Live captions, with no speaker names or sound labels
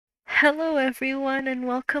Hello, everyone, and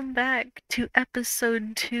welcome back to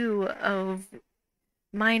episode 2 of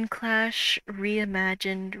MINECLASH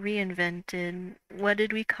Reimagined, Reinvented. What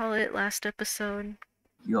did we call it last episode?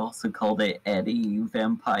 You also called it Eddie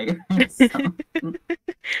Vampire. So.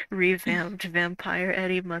 Revamped Vampire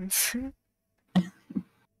Eddie Munson.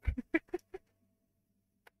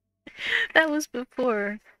 That was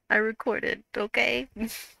before I recorded, okay?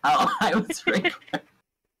 Oh, I was right.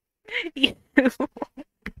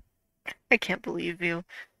 I can't believe you.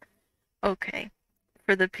 Okay.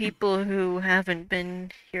 For the people who haven't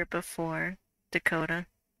been here before, Dakota.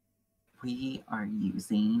 We are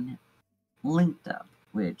using linked up,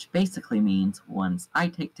 which basically means once I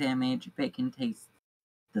take damage, Bacon takes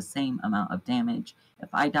the same amount of damage. If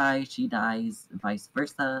I die, she dies, vice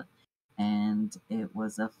versa. And it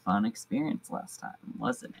was a fun experience last time,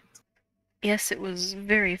 wasn't it? Yes, it was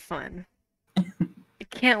very fun. I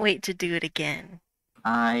can't wait to do it again.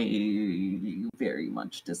 I very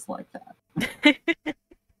much dislike that.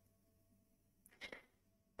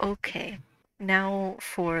 Okay, now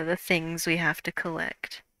for the things we have to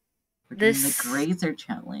collect. We're doing the Graser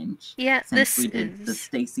challenge. Yeah, since we did the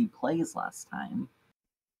Stacy plays last time.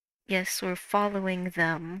 Yes, we're following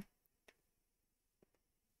them.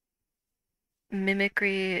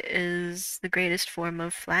 Mimicry is the greatest form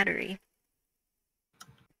of flattery.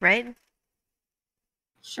 Right?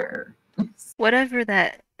 Sure. Whatever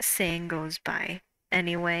that saying goes by.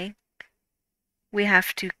 Anyway, we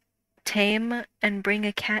have to tame and bring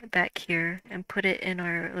a cat back here and put it in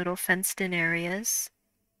our little fenced-in areas.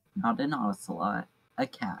 Not an ocelot, a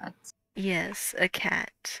cat. Yes, a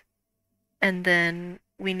cat. And then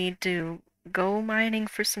we need to go mining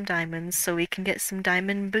for some diamonds so we can get some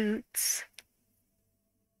diamond boots.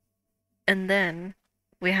 And then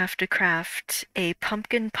we have to craft a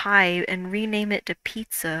pumpkin pie and rename it to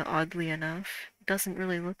pizza, oddly enough. It doesn't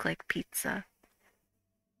really look like pizza.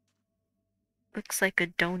 Looks like a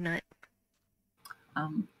donut.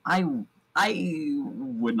 I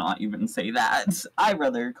would not even say that. I'd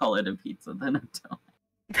rather call it a pizza than a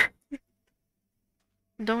donut.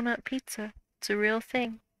 Donut pizza. It's a real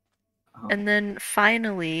thing. Oh. And then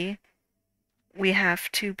finally, we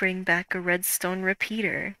have to bring back a redstone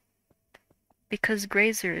repeater. Because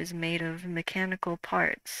Graser is made of mechanical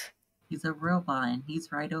parts. He's a robot and he's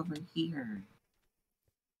right over here.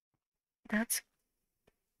 That's...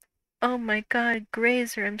 Oh my god,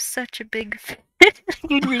 Graser, I'm such a big fan.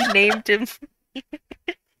 You renamed him.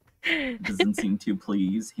 Doesn't seem too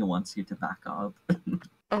pleased. He wants you to back up.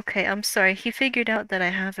 Okay, I'm sorry. He figured out that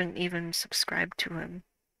I haven't even subscribed to him.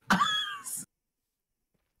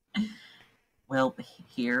 Well,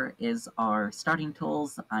 here is our starting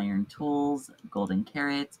tools, iron tools, golden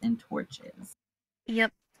carrots, and torches.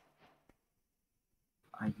 Yep.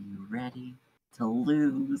 Are you ready to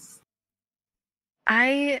lose?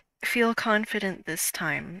 I feel confident this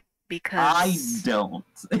time because... I don't.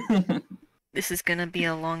 This is gonna be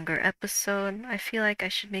a longer episode. I feel like I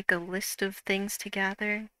should make a list of things to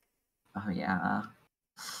gather. Oh, yeah.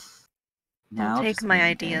 Now I'll take my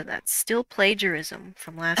idea. That's still plagiarism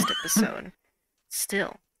from last episode.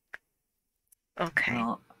 Still. Okay.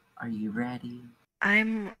 Well, are you ready?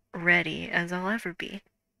 I'm ready as I'll ever be.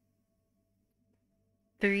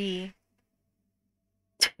 3,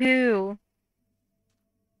 2,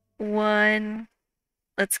 1.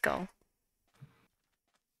 Let's go.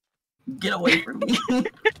 Get away from me.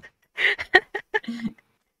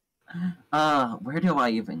 Where do I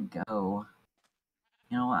even go?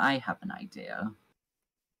 You know, I have an idea.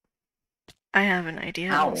 I have an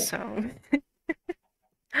idea Ow. also.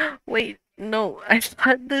 Wait, no, I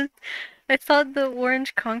thought the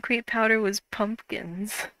orange concrete powder was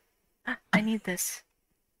pumpkins. I need this.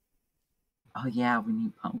 Oh yeah, we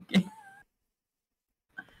need pumpkin.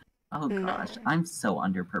 Oh gosh, no. I'm so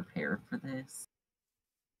underprepared for this.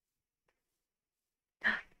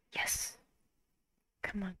 Yes.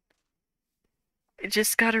 Come on. I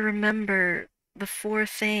just gotta remember the 4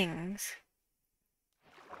 things.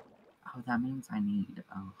 Oh, that means I need...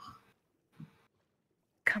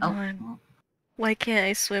 Come on. Well. Why can't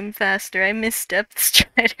I swim faster? I misstepped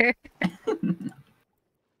Strider.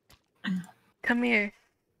 Come here.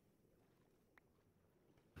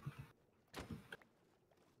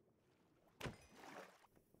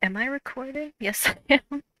 Am I recording? Yes, I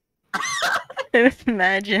am.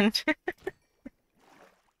 Imagine.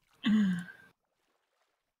 Am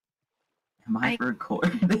I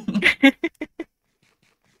recording?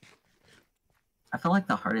 I feel like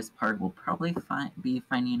the hardest part will probably be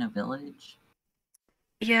finding a village.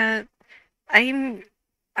 Yeah, I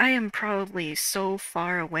am probably so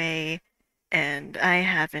far away, and I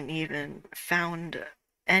haven't even found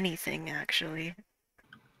anything, actually.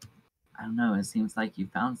 I don't know, it seems like you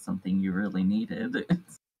found something you really needed.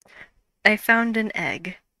 I found an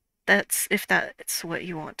egg. That's if that's what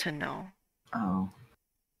you want to know. Oh,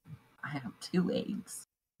 I have 2 eggs.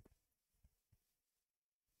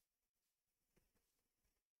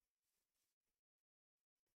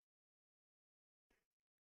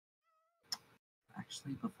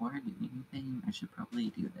 Actually, before I do anything, I should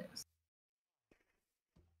probably do this.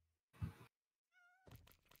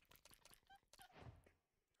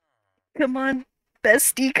 Come on,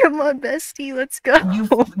 bestie. Come on, bestie. Let's go. You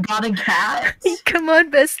got a cat? Come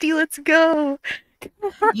on, bestie. Let's go.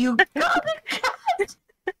 You got a cat?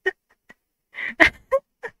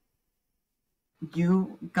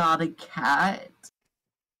 You got a cat?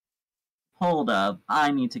 Hold up,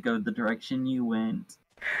 I need to go the direction you went.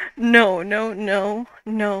 No, no, no,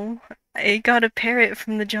 no. I got a parrot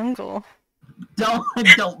from the jungle.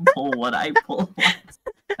 Don't pull what I pulled last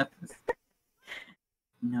episode.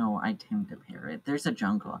 No, I tamed a parrot. There's a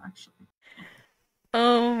jungle, actually.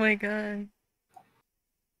 Oh my god.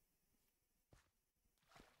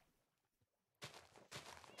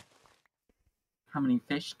 How many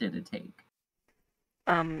fish did it take?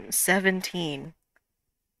 17.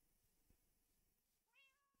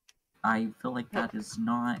 I feel like that is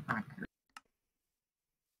not accurate.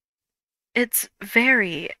 It's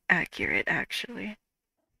very accurate, actually.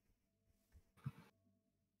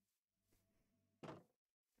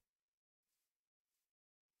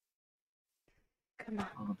 Come on.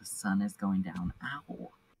 Oh, the sun is going down.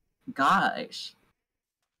 Ow. Gosh.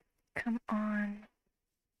 Come on.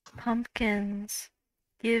 Pumpkins.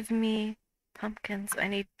 Give me pumpkins. I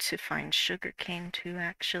need to find sugarcane too,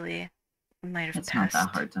 actually. I might have It's not passed.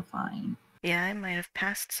 that hard to find. Yeah, I might have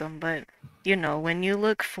passed some, but you know, when you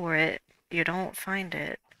look for it, you don't find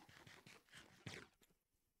it.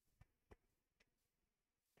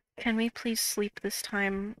 Can we please sleep this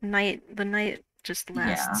time? The night just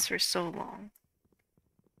lasts for so long.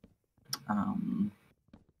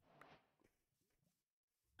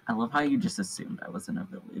 I love how you just assumed I was in a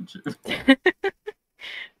village.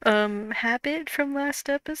 Habit from last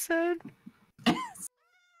episode?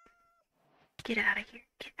 Get out of here,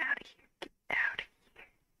 get out of here, get out of here.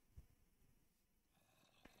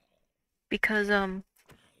 Because,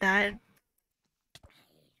 that...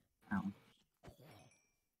 Oh.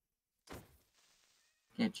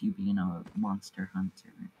 Get you being a monster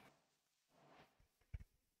hunter.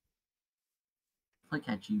 Look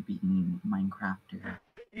at you being Minecrafter.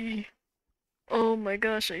 Oh my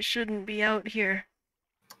gosh, I shouldn't be out here.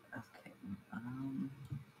 Okay,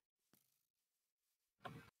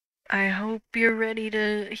 I hope you're ready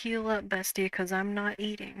to heal up, bestie, because I'm not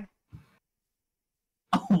eating.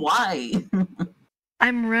 Why?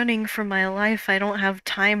 I'm running for my life. I don't have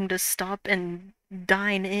time to stop and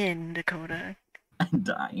dine in, Dakota. I'm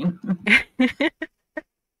dying.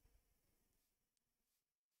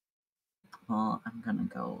 Well, I'm gonna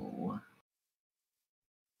go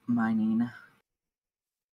mining.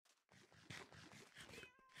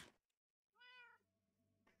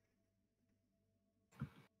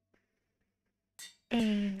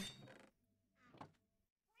 Hey.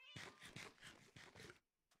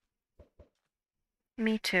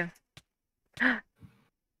 Me too.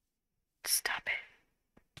 Stop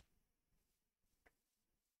it.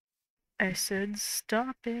 I said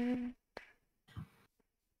stop it.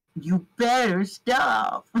 You better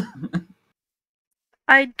stop!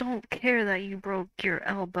 I don't care that you broke your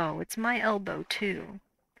elbow. It's my elbow too.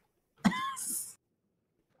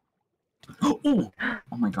 Oh!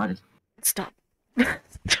 Oh my god. Stop.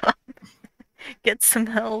 Stop. Get some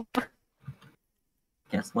help.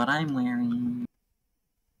 Guess what I'm wearing?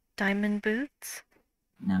 Diamond boots?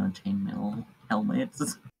 No, chainmail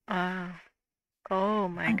helmets. Oh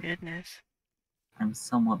my goodness. I'm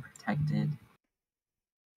somewhat protected.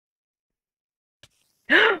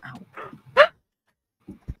 Ow.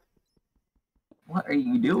 What are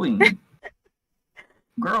you doing?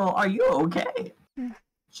 Girl, are you okay?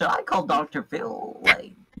 Should I call Dr. Phil?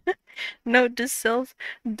 Like... Note to self,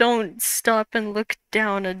 don't stop and look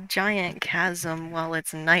down a giant chasm while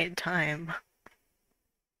it's nighttime.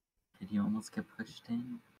 Did you almost get pushed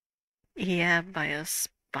in? Yeah, by a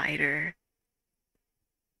spider.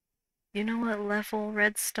 You know what level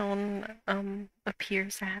redstone,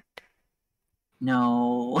 appears at?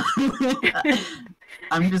 No.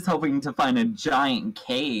 I'm just hoping to find a giant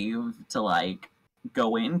cave to, like,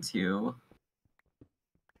 go into.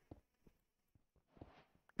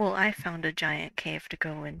 Well, I found a giant cave to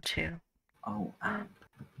go into. Oh,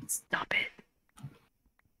 Stop it.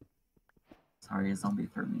 sorry, a zombie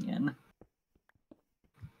threw me in.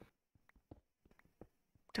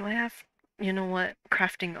 Do I have... You know what?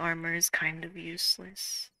 Crafting armor is kind of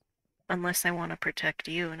useless. Unless I want to protect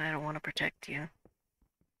you, and I don't want to protect you.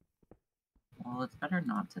 Well, it's better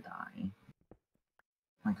not to die.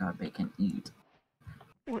 My god, they can eat.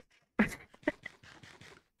 What?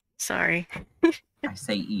 Sorry. I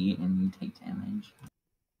say eat and you take damage.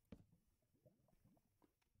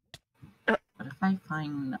 What if I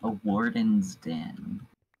find a warden's den?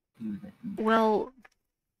 Do then. Well,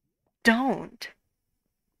 don't.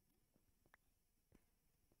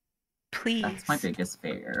 Please. That's my biggest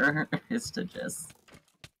fear, is to just...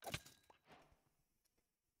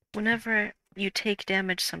 Whenever you take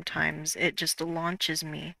damage sometimes, it just launches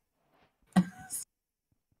me.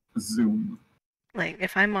 Zoom. Like,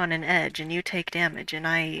 if I'm on an edge and you take damage and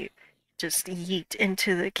I just yeet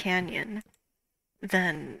into the canyon,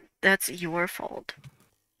 then that's your fault.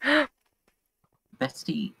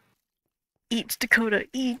 Bestie. Eat, Dakota,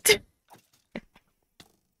 eat!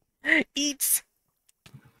 Eats!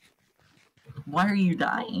 Why are you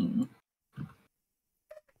dying?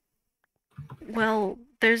 Well,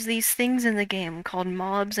 there's these things in the game called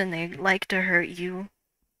mobs and they like to hurt you.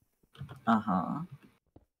 Uh-huh.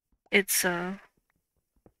 It's a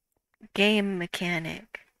game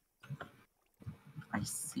mechanic. I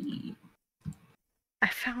see. I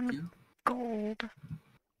found gold.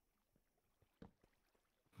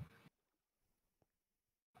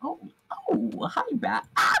 Oh, hi, bat.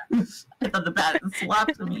 I thought the bat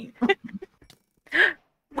slapped me.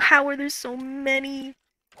 How are there so many?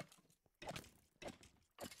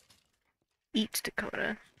 Eat,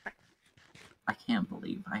 Dakota. I can't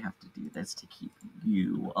believe I have to do this to keep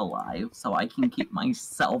you alive, so I can keep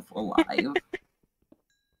myself alive.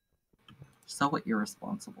 So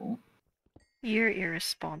irresponsible. You're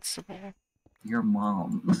irresponsible. Your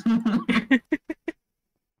mom.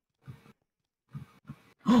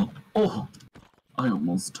 Oh, I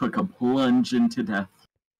almost took a plunge into death.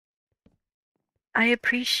 I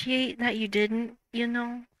appreciate that you didn't, you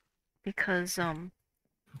know, because,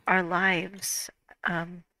 our lives,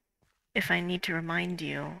 if I need to remind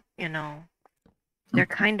you, you know, they're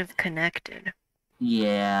kind of connected.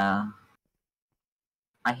 Yeah.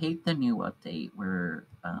 I hate the new update where,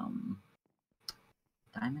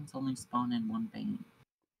 diamonds only spawn in one vein.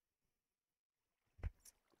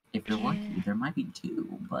 If you're lucky, there might be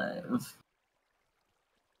two, but...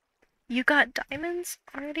 You got diamonds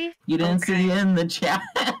already? You didn't see it in the chat?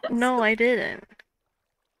 No, I didn't.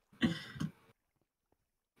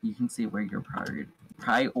 You can see where your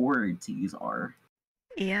priorities are.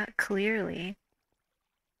 Yeah, clearly.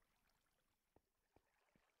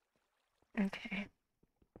 Okay.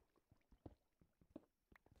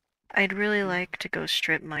 I'd really like to go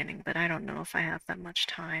strip mining, but I don't know if I have that much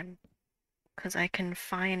time. Because I can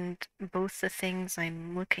find both the things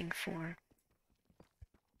I'm looking for.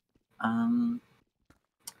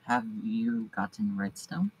 Have you gotten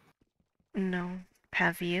redstone? No.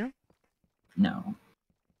 Have you? No,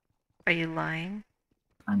 Are you lying?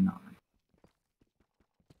 I'm not.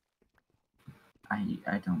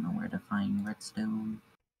 I don't know where to find redstone.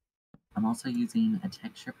 I'm also using a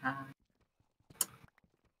texture pack.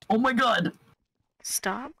 Oh my god!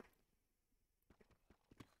 Stop.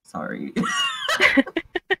 Sorry. I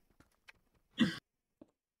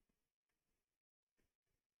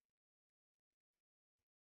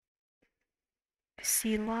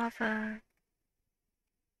see lava.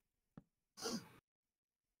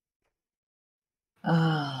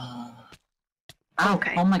 Ow,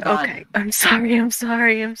 Okay. oh my god. Okay. I'm sorry, I'm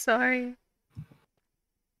sorry, I'm sorry.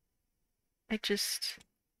 I just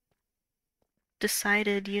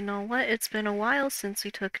decided, you know what, it's been a while since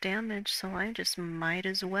we took damage, so I just might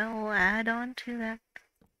as well add on to that.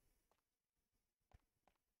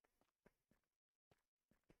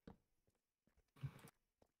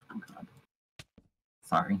 Oh god.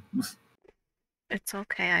 Sorry. It's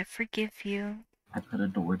okay, I forgive you. I put a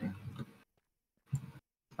door down.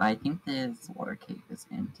 But I think this water cave is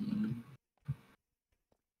empty.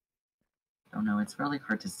 Don't know, it's really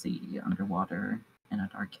hard to see underwater in a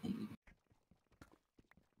dark cave.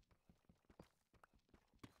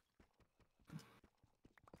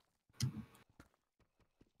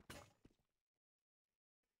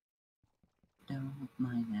 Don't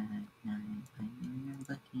mind that night, I know you're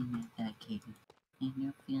looking at that cave, and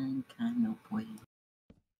you're feeling kind of weird.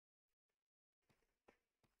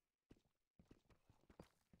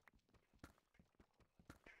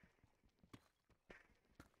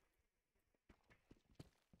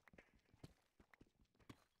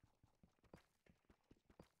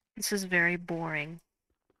 This is very boring.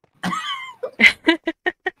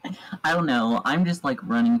 I don't know, I'm just like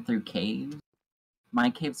running through caves, My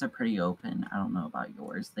caves are pretty open. I don't know about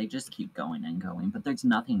yours. They just keep going and going, but there's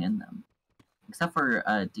nothing in them. Except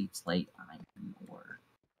for deep slate iron ore.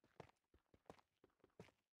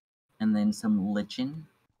 And then some lichen.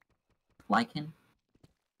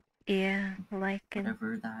 Yeah, lichen.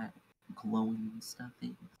 Whatever that glowing stuff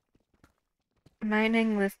is.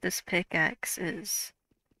 Mining with this pickaxe is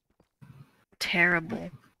terrible.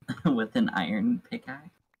 With an iron pickaxe?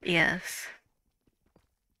 Yes.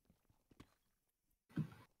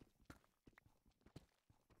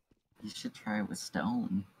 You should try it with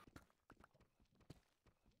stone.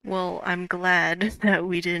 Well, I'm glad that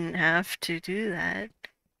we didn't have to do that.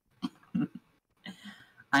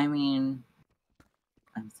 I mean,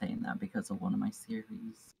 I'm saying that because of one of my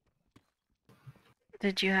series.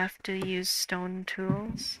 Did you have to use stone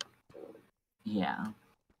tools? Yeah.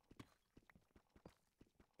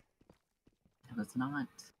 It was not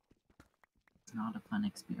a fun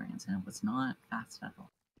experience, and it was not fast at all.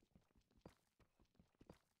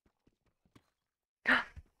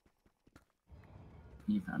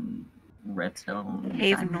 You found redstone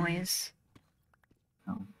Cave diamonds? noise.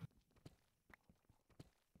 Oh.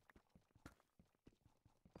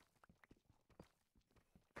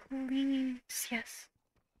 Please, yes.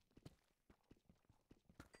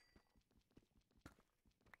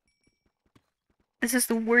 This is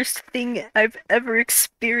the worst thing I've ever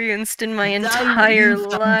experienced in my entire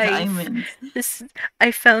life. Diamonds.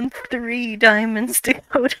 I found 3 diamonds,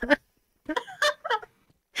 Dakota.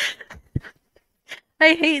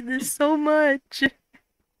 I hate this so much.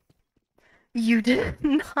 You did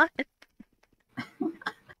not.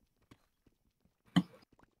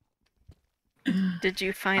 Did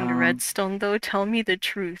you find redstone though? Tell me the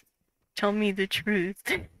truth. Tell me the truth.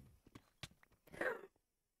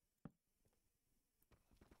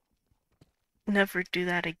 Never do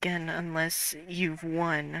that again unless you've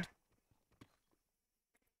won.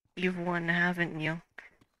 You've won, haven't you?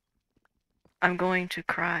 I'm going to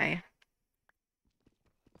cry.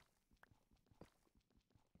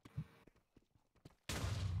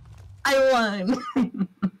 I won!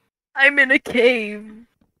 I'm in a cave.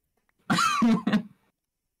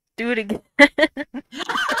 Do it again.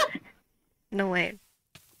 No, wait.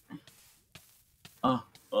 Oh.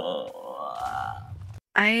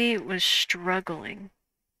 I was struggling.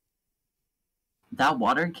 That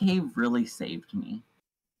water cave really saved me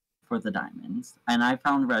for the diamonds. And I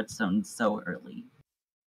found redstone so early.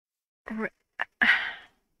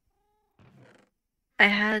 I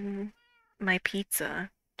had my pizza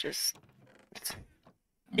just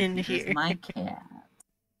in here. Here's my cat.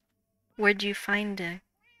 Where'd you find it?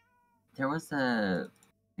 There was a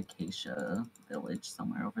acacia village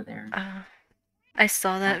somewhere over there. I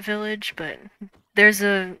saw that village, but there's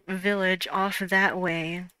a village off that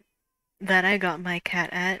way that I got my cat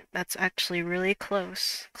at. That's actually really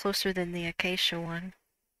close. Closer than the acacia one.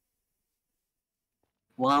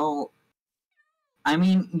 Well, I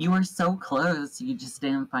mean, you were so close. You just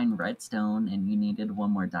didn't find redstone and you needed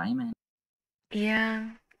one more diamond. Yeah,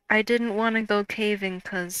 I didn't want to go caving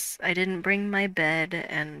because I didn't bring my bed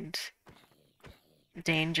and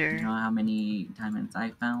danger. You know how many diamonds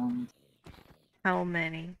I found? How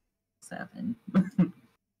many? 7.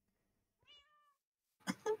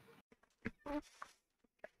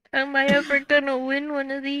 Am I ever gonna win one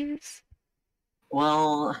of these?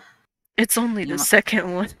 Well, it's only the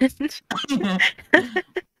second one.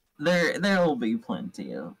 there will be plenty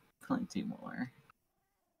more.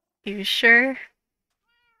 You sure?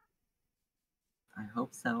 I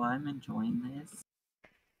hope so. I'm enjoying this.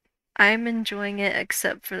 I'm enjoying it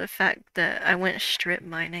except for the fact that I went strip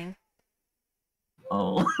mining.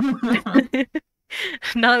 Oh.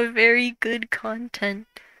 Not very good content.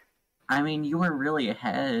 I mean, you were really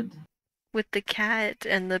ahead. With the cat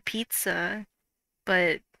and the pizza,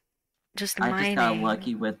 but just mining. I just got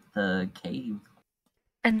lucky with the cave.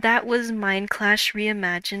 And that was MINECLASH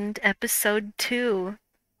Reimagined Episode 2.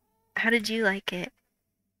 How did you like it?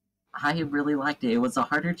 I really liked it. It was a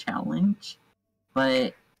harder challenge,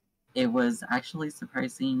 but it was actually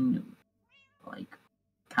surprising, like,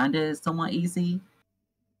 kind of somewhat easy.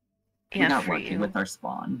 Yeah, we got lucky with our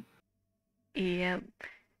spawn. Yep.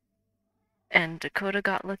 And Dakota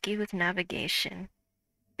got lucky with navigation.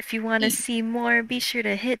 If you want to see more, be sure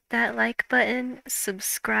to hit that like button,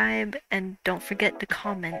 subscribe, and don't forget to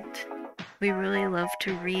comment. We really love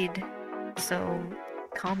to read, so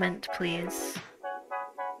comment please.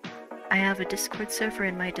 I have a Discord server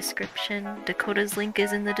in my description. Dakota's link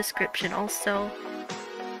is in the description also.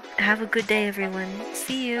 Have a good day, everyone.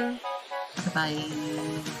 See you. Bye.